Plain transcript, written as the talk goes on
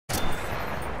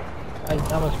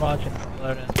I was watching.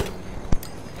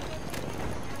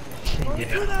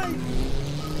 Yeah.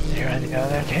 You're on the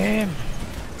other team.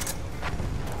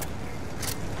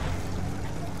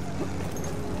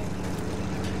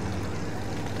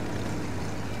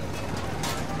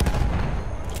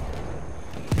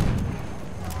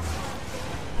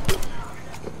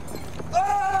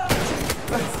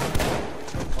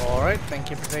 Alright, thank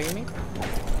you for taking me.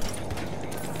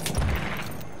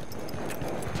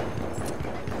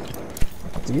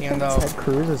 Do you think Ted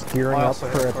Cruz is gearing up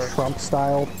for a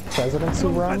Trump-style presidency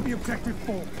run?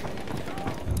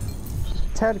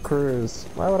 Ted Cruz.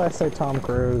 Why would I say Tom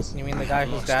Cruise? You mean the guy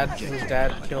whose dad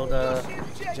killed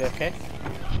JFK?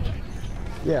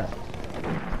 Yeah.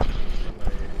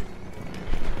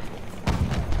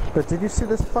 But did you see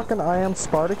this fucking I am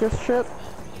Spartacus shit?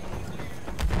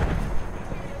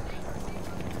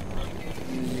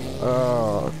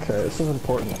 Oh, okay, this is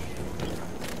important.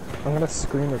 I'm gonna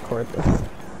screen record this.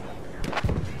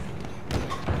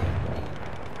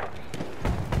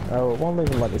 Oh, it won't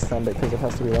even let me send it because it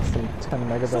has to be less than 10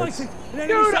 megabytes.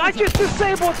 Dude, I just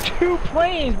disabled 2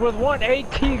 planes with 1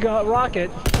 AT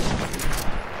rocket.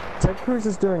 Ted Cruz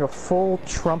is doing a full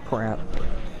Trump rant.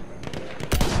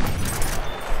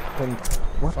 And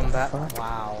what From the that? fuck?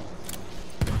 Wow.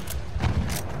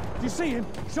 Do you see him?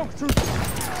 Shock troop.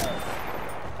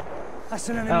 That's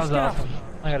an enemy That was scout. awesome.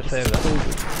 I gotta save that.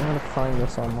 I'm gonna find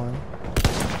this online.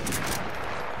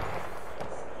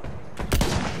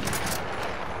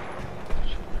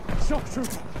 Shock troop.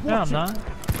 No, I'm not.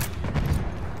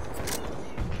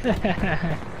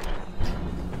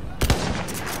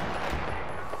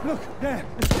 Look, there,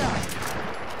 the scout.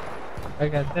 I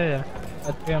got there.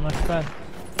 Let's be on my friend.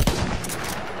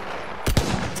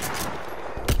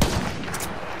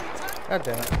 God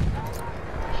damn it.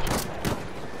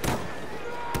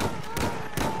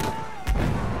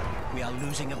 We are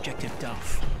losing objective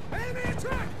Duff. Where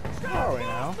are we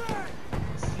now?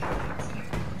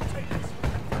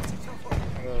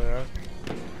 There we are.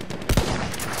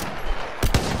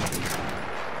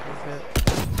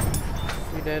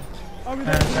 We did. Over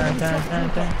there,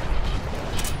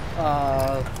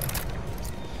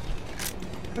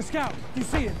 the scout. Do you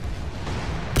see it?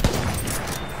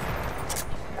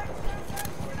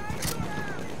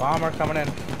 Bomber coming in.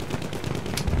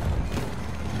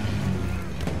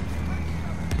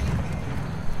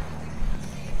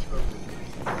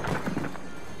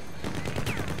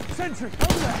 Sentry,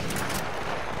 over there.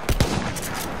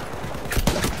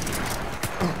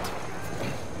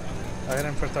 I hit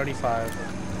him for 35.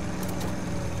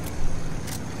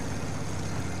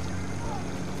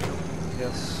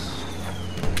 Yes.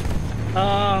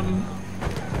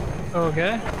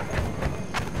 Okay.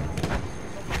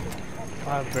 I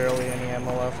have barely any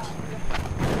ammo left.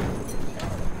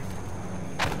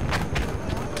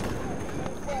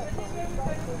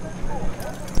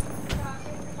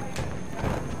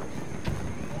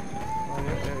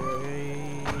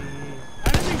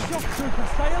 Enemy shock trooper,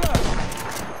 stay alert.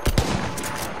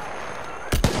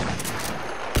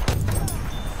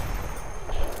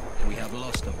 We have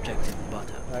lost objective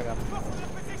Butter. I got him.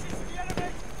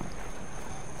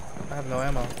 I have no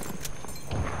ammo.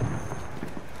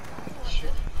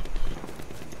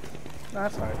 Nah,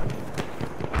 that's alright.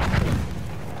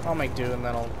 I'll make do and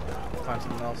then I'll find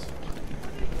something else.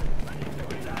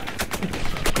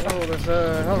 Oh, there's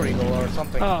a Hell Eagle or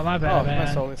something. Oh, my bad, man.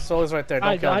 My soul. His soul is right there.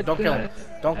 Don't kill him. Don't kill him.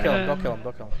 Don't kill him. Don't kill him.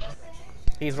 Don't kill him.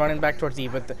 He's running back towards D,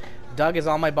 but Doug is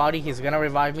on my body. He's gonna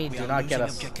revive me. Do not get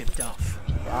us. Objective Duff.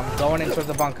 I'm going into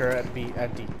the bunker at D.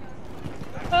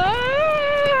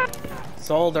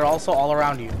 Soul, they're also all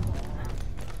around you.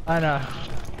 I know.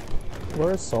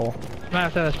 Where is Soul? I'm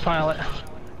after this pilot.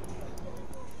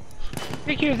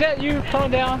 PQ, is that you?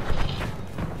 Phone down.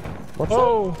 What's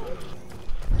Oh.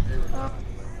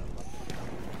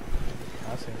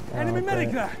 I see. Enemy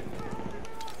medic there.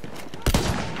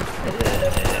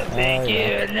 Thank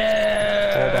you.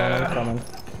 No. Hold on, I'm coming.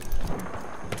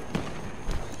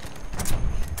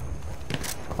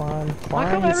 Climb, Why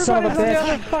climb, come you son of a everybody's on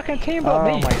the bitch! other fucking team but Oh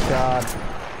me? my god.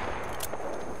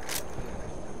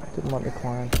 Didn't let me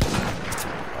climb.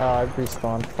 Oh, I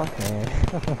respawned. Fuck me.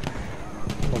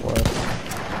 Oh boy.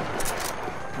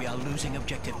 We are losing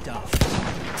objective Duff.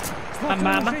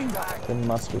 Mama. They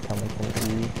must be coming from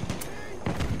E.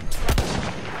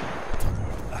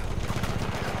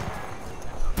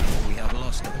 We have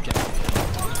lost objective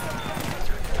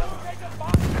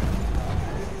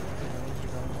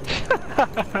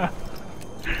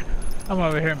I'm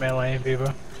over here meleeing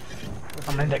people.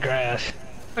 I'm in the grass.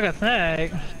 Look at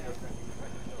snake.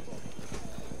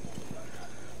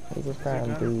 There's this guy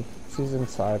on B. She's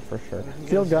inside for sure.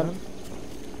 Field gun.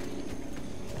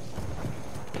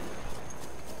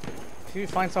 If you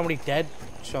find somebody dead,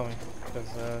 show me. Because,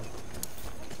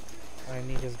 I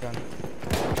need his gun.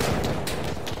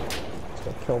 Let's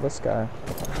go kill this guy.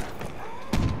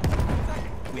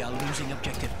 We are losing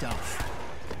objective Duff.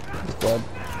 He's dead.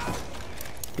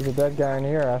 He's a dead guy in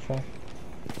here, Asher.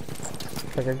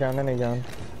 Pick a gun, any gun.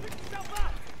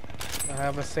 I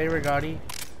have a Saregati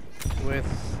with,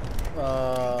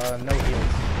 no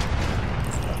heals.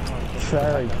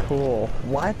 Very cool.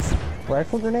 What?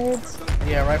 Rifle grenades?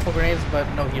 Yeah, rifle grenades, but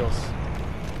no heals.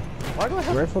 Why do I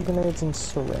have Rifle grenades and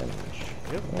syringe.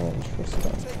 Yep.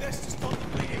 Interesting.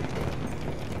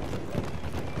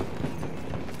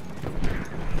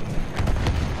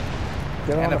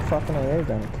 Get on a fucking AA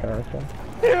gun, character.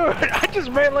 Dude, I just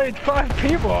meleeed 5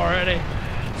 people already.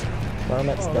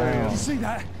 Thermit's there you down. You see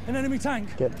that? An enemy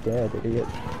tank. Get dead, idiot.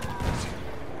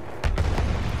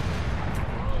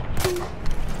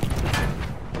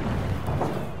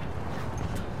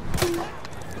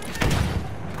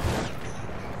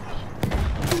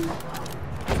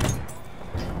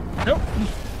 Nope.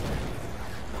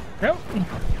 Nope.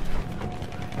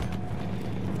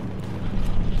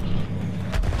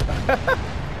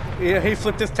 Yeah, he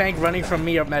flipped his tank running from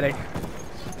me, a medic.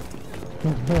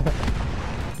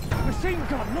 Machine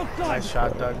gun, not done. Nice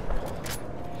shot, Doug.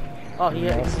 Oh, he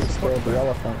Yes, he scared the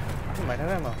elephant. He might have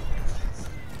ammo.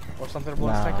 Or something to blow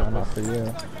his tank Nah, up not with. for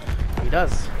you. He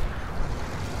does.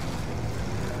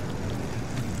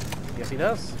 Yes, he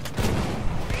does.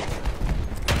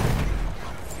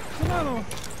 Some ammo.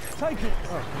 Take it.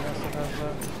 Oh, he also has,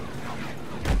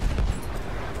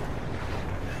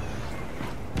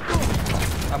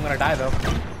 I'm gonna die, though.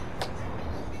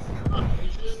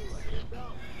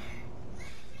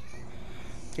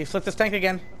 He flipped his tank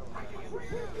again.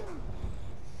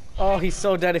 Oh, he's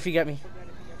so dead if you get me.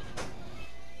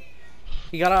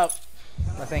 He got up,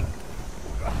 I think.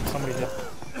 Somebody did.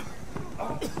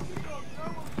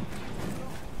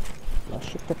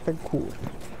 Cool.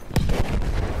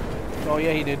 Oh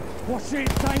yeah, he did. Watch it,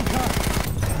 tanker.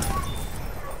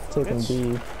 Taking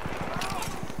B.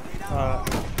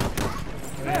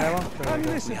 Any ammo?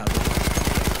 Ammunition.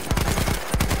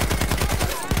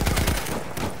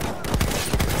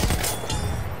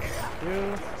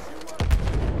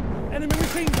 Enemy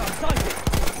machine gun, take it.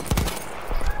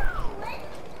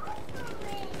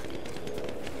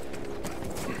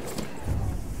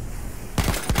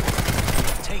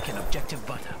 Taken objective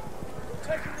butter.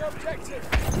 Taking the objective.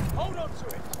 Hold on to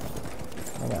it.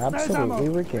 I'm absolutely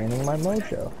regaining my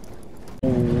mojo.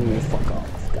 Ooh, fuck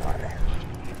off, guy.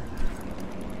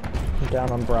 I'm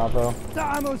down on Bravo.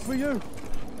 That ammo's for you.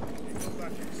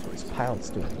 These pilots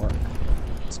doing work.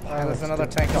 There's another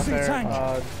tank up See there, tank.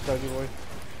 Dougie boy.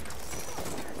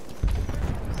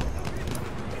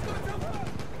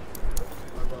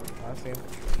 I see him.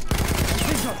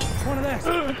 Machine gun, one of theirs.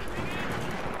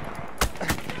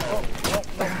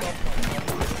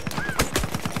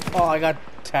 Oh, I got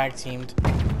tag teamed.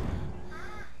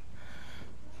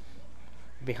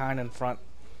 Behind and front.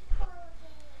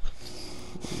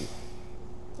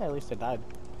 Yeah, at least I died.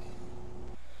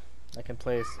 I can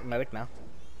play as medic now.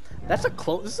 That's a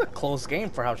close. This is a close game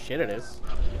for how shit it is.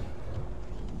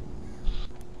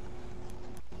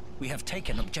 We have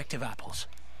taken objective apples.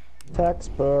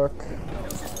 Textbook.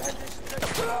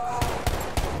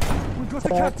 We've got to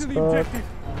capture the objective.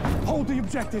 Hold the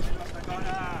objective.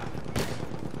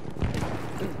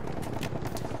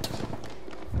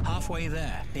 Halfway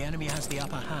there, the enemy has the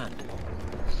upper hand.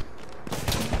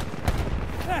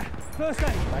 There, first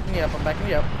aid. Backing you up. I'm backing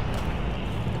you up.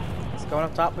 It's going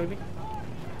up top, baby.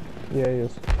 Yeah, he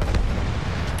is.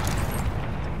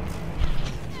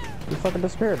 He fucking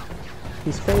disappeared.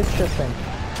 He's phase shifting.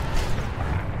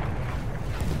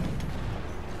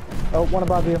 Oh, one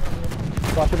above you.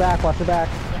 Watch your back, watch your back.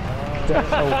 Oh,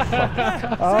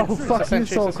 fuck. Oh, fuck you,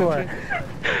 Soul Core.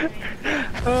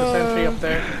 There's a sentry up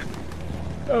there.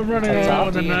 I'm running around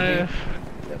with a knife.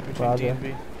 Yeah, between D Roger. and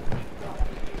B.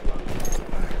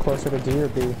 Closer to D or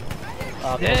B?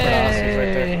 Close to us, he's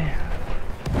right there. Yay!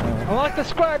 I like the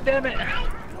squad, damn it!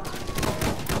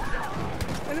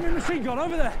 Enemy machine gun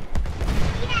over there.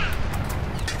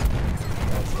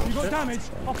 You got damage.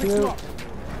 I'll fix you up.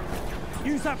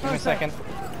 Use that Give me a first aid. second.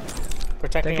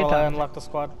 Protecting Take your while I time. unlock the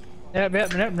squad. Yep,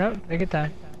 nope. Take your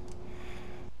time.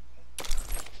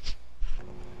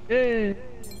 Yay!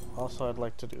 Also, I'd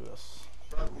like to do this.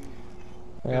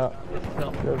 Yeah,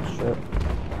 Go. good shit.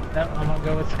 No, I'm gonna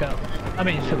go with scout. I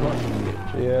mean, support.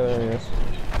 Yeah, there he is.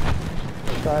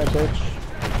 Die, bitch.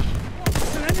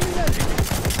 It's an enemy medic.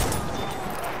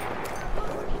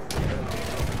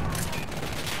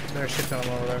 There's shit on him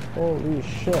over there. Holy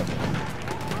shit.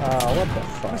 What the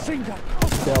fuck? Machine gun.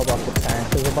 bailed off the tank.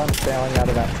 There's a bunch bailing out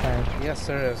of that tank. Yes,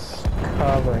 there is.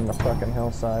 Covering the fucking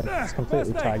hillside. It's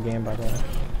completely tied game, by the way.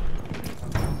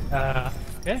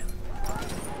 Okay.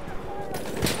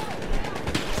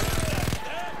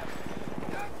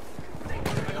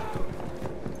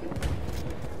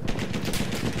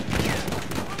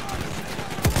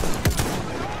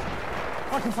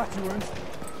 I can patch your wounds.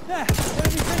 There,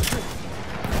 enemy sentry.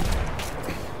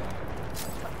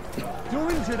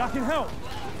 You're injured, I can help.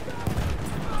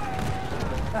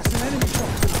 That's an enemy shot.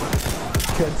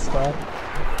 Good spot.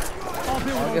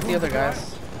 I'll get the other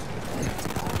guys.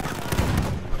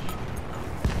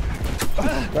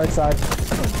 Right side.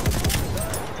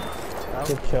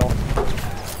 Good kill.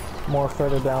 More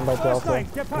further down by Delta.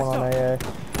 One on AA.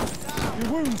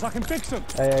 Your wounds, I can fix them.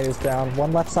 AA is down.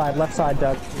 One left side,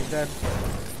 Doug. He's dead.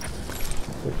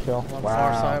 Good kill. One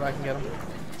far side, I can get him.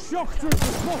 Shock trooper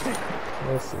spotted.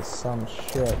 This is some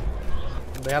shit.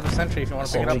 They have the sentry if you want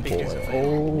to pick it up.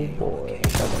 Oh boy.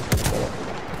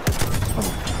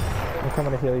 I'm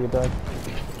coming to heal you, Doug.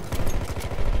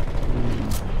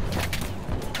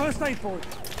 First aid for it.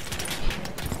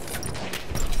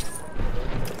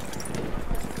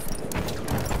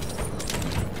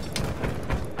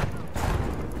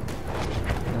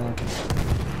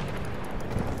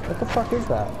 What the fuck is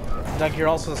that? Doug, you're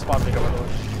also the spot picker, by the way.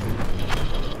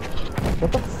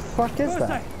 What the fuck is First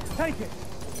that? aid, take it.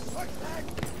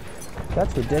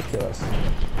 That's ridiculous.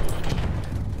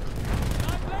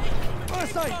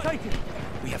 First aid, take it.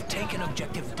 We have taken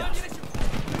objective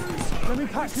Duff. Let me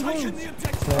patch your wounds.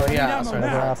 Oh yeah, sorry.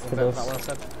 Never asked for That's this. not what I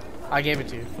said. I gave it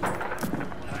to you.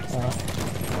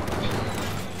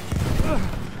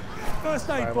 First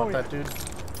aid Sorry for about you. that, dude.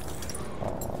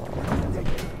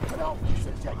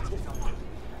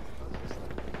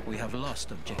 We have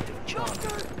lost objective Charlie.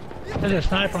 There's a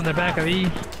sniper on the back of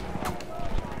E.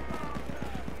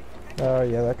 Oh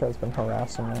yeah, that guy's been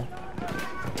harassing me.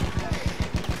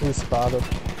 He's spotted.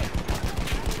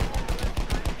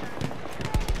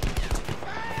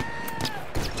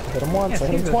 Hit him once, I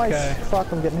hit him twice. Guy.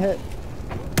 Fuck, I'm getting hit.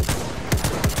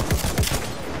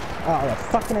 Oh, the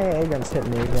fucking AA gun's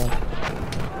hitting me again.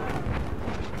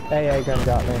 AA gun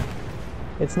got me.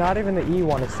 It's not even the E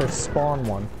one, it's their spawn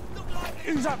one.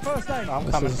 Use that first aid. I'm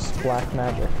This coming. is black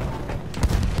magic.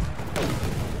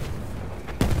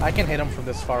 I can hit him from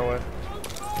this far away.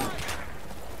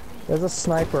 There's a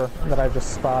sniper that I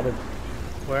just spotted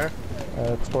Where?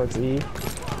 towards E.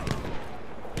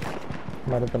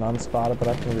 Might have been unspotted, but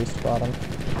I can respot him.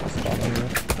 Spot him.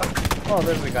 Oh,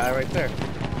 there's a guy right there.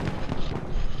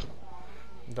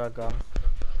 Doug got him.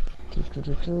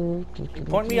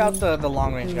 Point me out the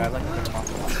long range guys. I can pick him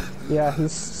up. Yeah,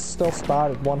 he's still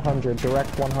spotted. 100,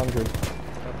 direct 100. Yep,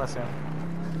 that's him.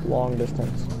 Long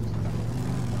distance.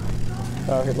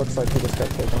 Oh, it looks like he just got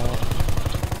taken out.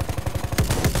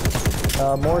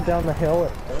 More down the hill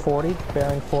at 40,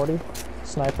 bearing 40.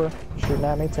 Sniper, shooting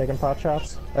at me, taking pot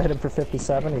shots. I hit him for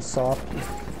 57, he's soft.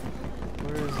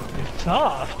 Where is he?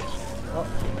 Soft.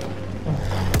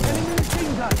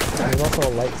 There's also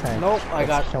a light tank. Nope, I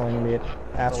got killing me at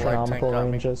astronomical got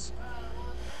me. ranges.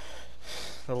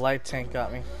 the light tank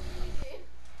got me.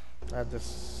 I had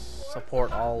this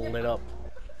support all lit up.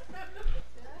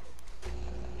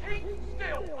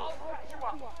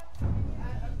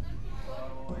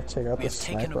 Check out We this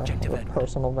have taken sniper objective with Edward.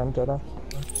 personal vendetta.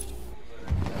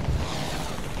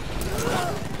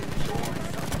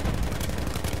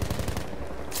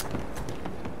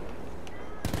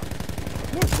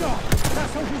 Good shot! That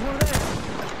soldier's one of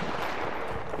theirs!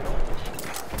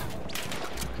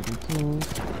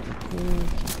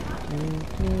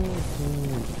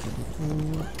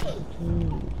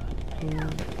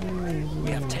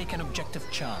 We have taken objective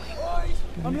Charlie.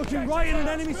 I'm looking right at an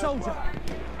enemy soldier!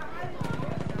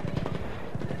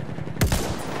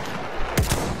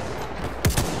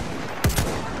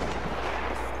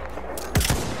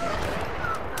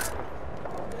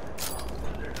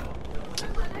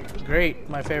 Great,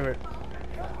 my favorite.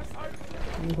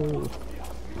 Woohoo.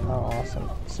 Oh, awesome.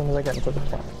 As soon as I get into the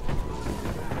plant.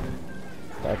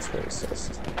 That's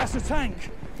racist. That's a tank!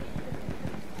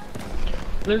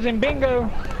 Losing bingo.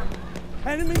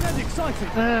 Enemy medic sighted!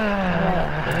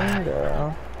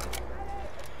 Bingo.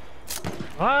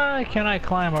 Why can't I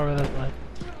climb over this one?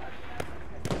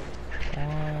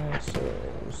 Ow,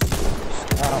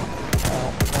 ow, ow,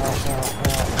 ow,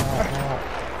 ow, ow, ow.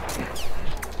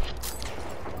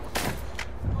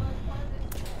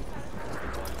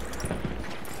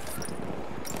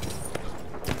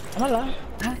 I'm alive.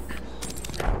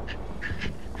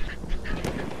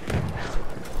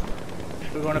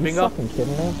 We're going to Are you bingo? fucking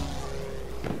kidding me?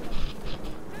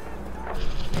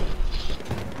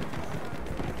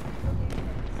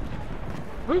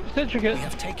 Oops, intricate. We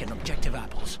have taken objective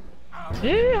apples.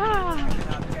 Yeah.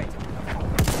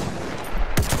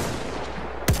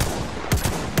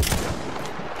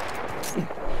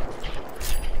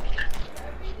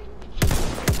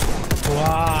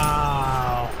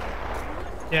 Wow.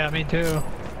 Yeah, me too.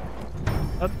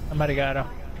 Oh, I might have got him.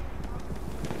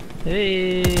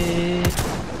 Hey.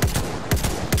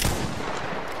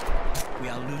 We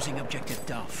are losing objective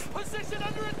Duff. Position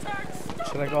under attack!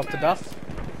 Should I go up to Duff?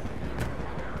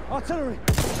 Artillery!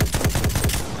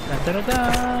 Dun, dun,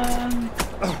 dun,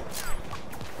 dun.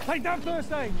 Take down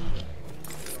first aid!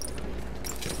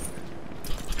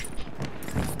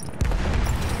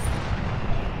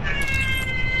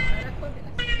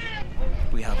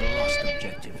 We have lost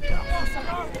objective Duff.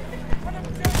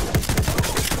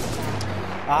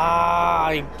 Ah,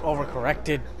 I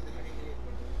overcorrected.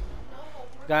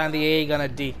 Guy on the A, gun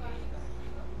at D.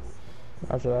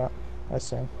 Roger that. I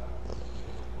see.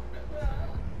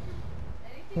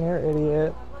 You're an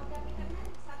idiot.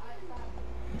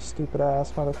 You stupid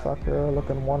ass motherfucker,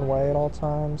 looking one way at all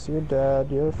times. You're dead.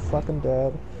 You're fucking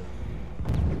dead.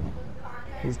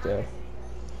 He's dead.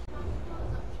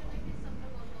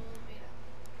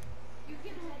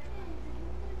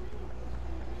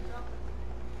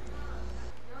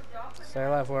 Stay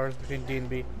alive, whoever's between D and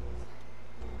B.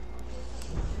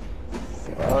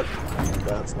 Fuck.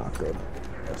 That's not good.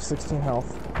 I have 16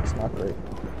 health. It's not great.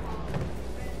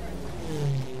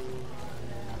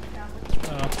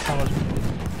 How much?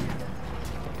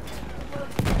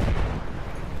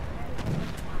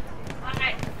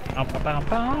 Bum, bum,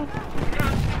 bum.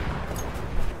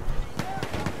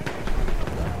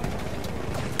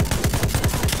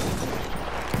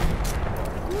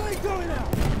 Where are you going now?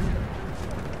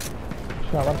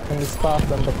 Not one thing to stop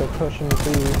them, but they're pushing B.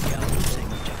 We are losing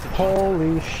objective.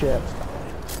 Holy shit.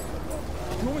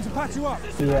 You want me to patch you up?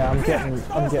 Yeah, I'm getting.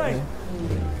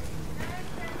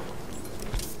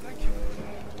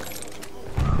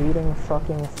 Feeding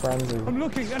fucking frenzy. I'm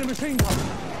looking at a machine gun.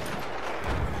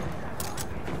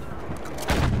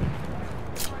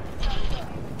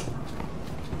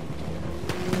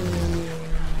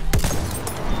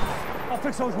 I'll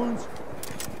fix those wounds.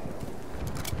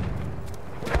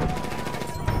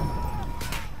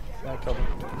 I killed him.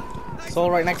 Soul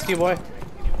right next to you, boy.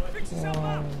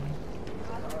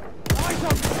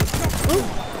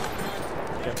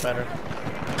 Get better.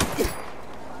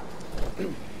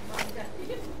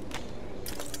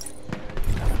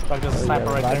 Fuck, there's a sniper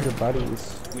right Revive there. your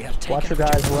buddies. We have taken Watch your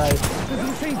guys right. There's a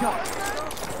machine gun.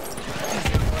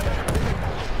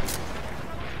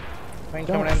 Plane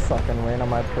Don't coming in. fucking rain on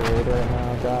my parade right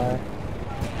now, guy.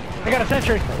 I got a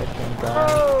sentry. Fucking guy.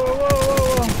 Whoa, whoa,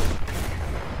 whoa,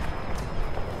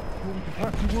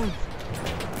 Patch your wounds.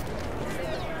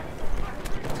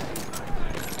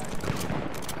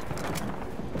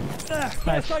 There,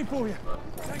 Nice. first aid for you.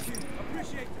 Thank you.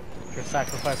 Appreciate it. Your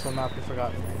sacrifice will not be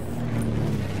forgotten.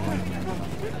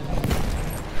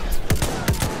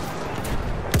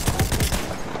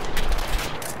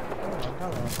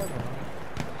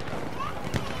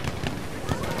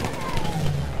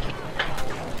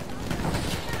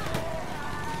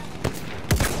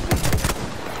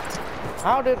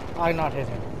 How did I not hit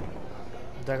him?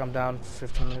 Doug, I'm down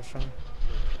 15 minutes from him.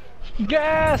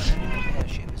 Gas!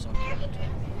 Airship is on route.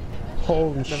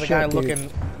 Holy There's shit, a guy dude.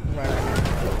 looking right now.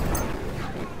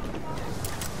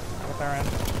 Get that ran.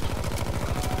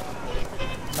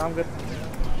 No, I'm good.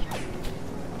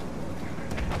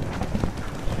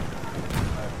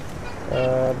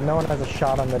 No one has a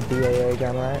shot on the BAA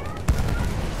gun, right?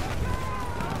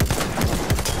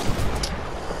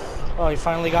 Oh, he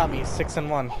finally got me. 6 and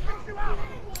 1.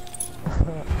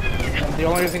 And the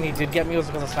only reason he did get me was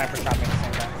because a sniper shot me at the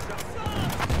same time.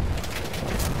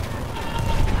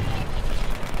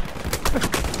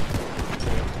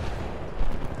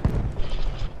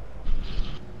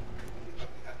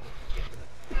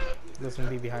 Listen,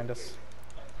 be behind us.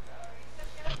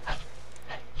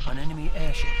 An enemy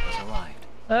airship has arrived.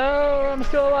 Oh, I'm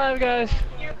still alive, guys.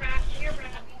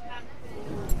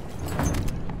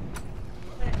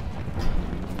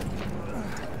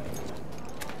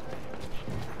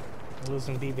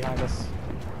 Losing B behind us.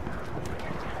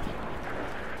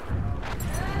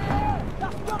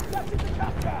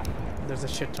 There's a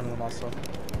shit ton of them also.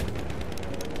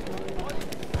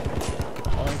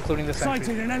 Oh, including the sentry.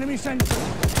 Sighted an enemy sentry.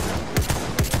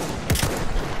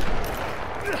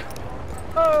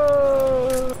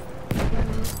 Oh!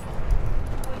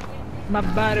 My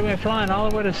body went flying all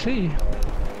the way to sea.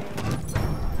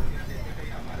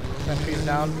 Sentry's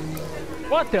down.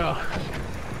 What the?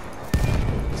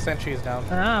 Sentry is down.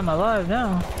 I'm alive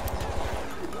now.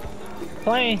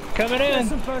 Plane coming There's in.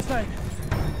 some first aid.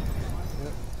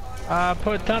 I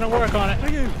put a ton of work on it. For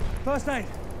you. First aid.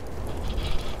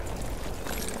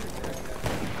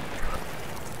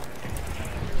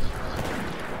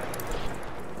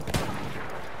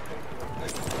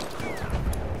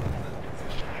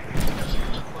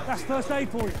 That's first aid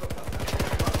for you.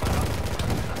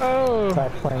 Oh,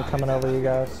 Attack plane coming over you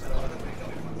guys.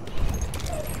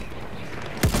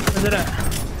 where's it at?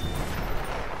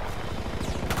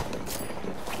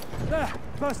 There.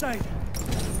 First aid.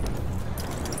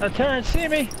 A turret, see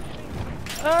me?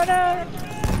 Oh no!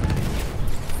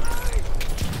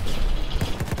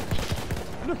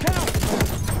 Look out.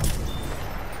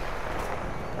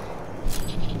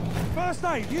 First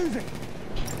aid. Use it.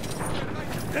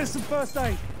 There's some first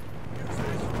aid.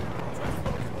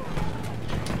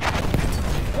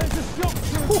 There's a shock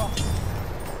trooper.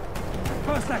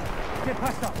 First aid. Get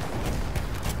passed up.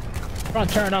 Run,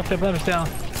 turn off the blimps down.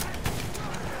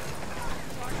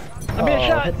 I'm being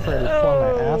shot. Hit for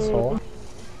my asshole.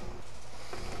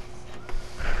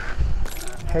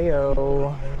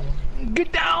 Heyo.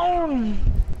 Get down!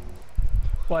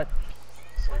 What?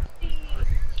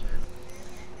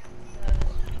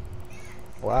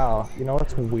 Wow, you know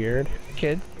what's weird?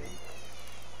 Kid?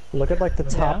 Look at like the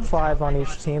top Yeah. 5 on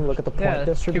each team. Look at the point Yeah,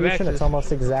 distribution. 2Xs. It's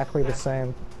almost exactly the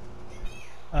same.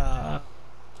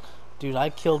 Dude,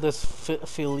 I killed this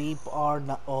Philippe R.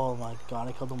 Oh my god,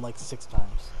 I killed him like 6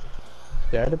 times.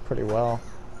 Yeah, I did pretty well.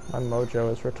 My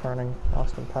mojo is returning,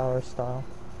 Austin Powers style.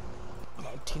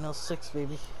 1906,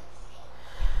 baby.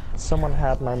 Someone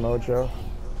had my mojo.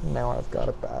 Now I've got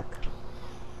it back.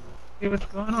 See what's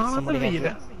going on with the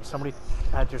Vita. Somebody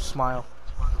had your smile.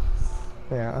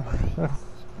 Yeah.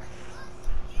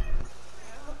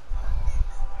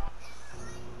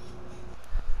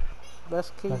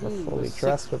 Best KD Never fully was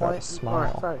dressed without a 6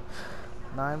 smile. Sorry,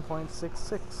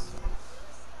 9.66.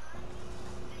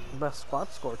 Best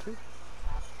spot score too.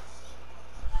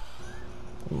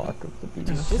 Mark of the Dude,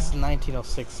 beast. this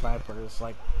 1906 sniper is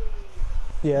like,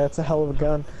 Yeah, it's a hell of a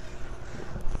gun.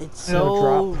 it's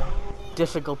No so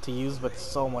difficult to use, but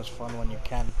so much fun when you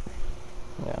can.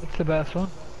 Yeah. It's the best one.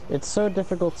 It's so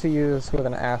difficult to use with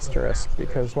an asterisk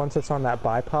because once it's on that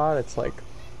bipod, it's like.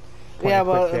 Yeah,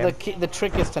 point but quick game. the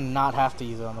trick is to not have to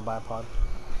use it on the bipod.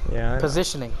 Yeah.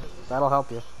 Positioning, that'll help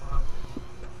you.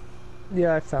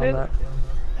 Yeah, I found Hey, that.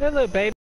 Hello, baby.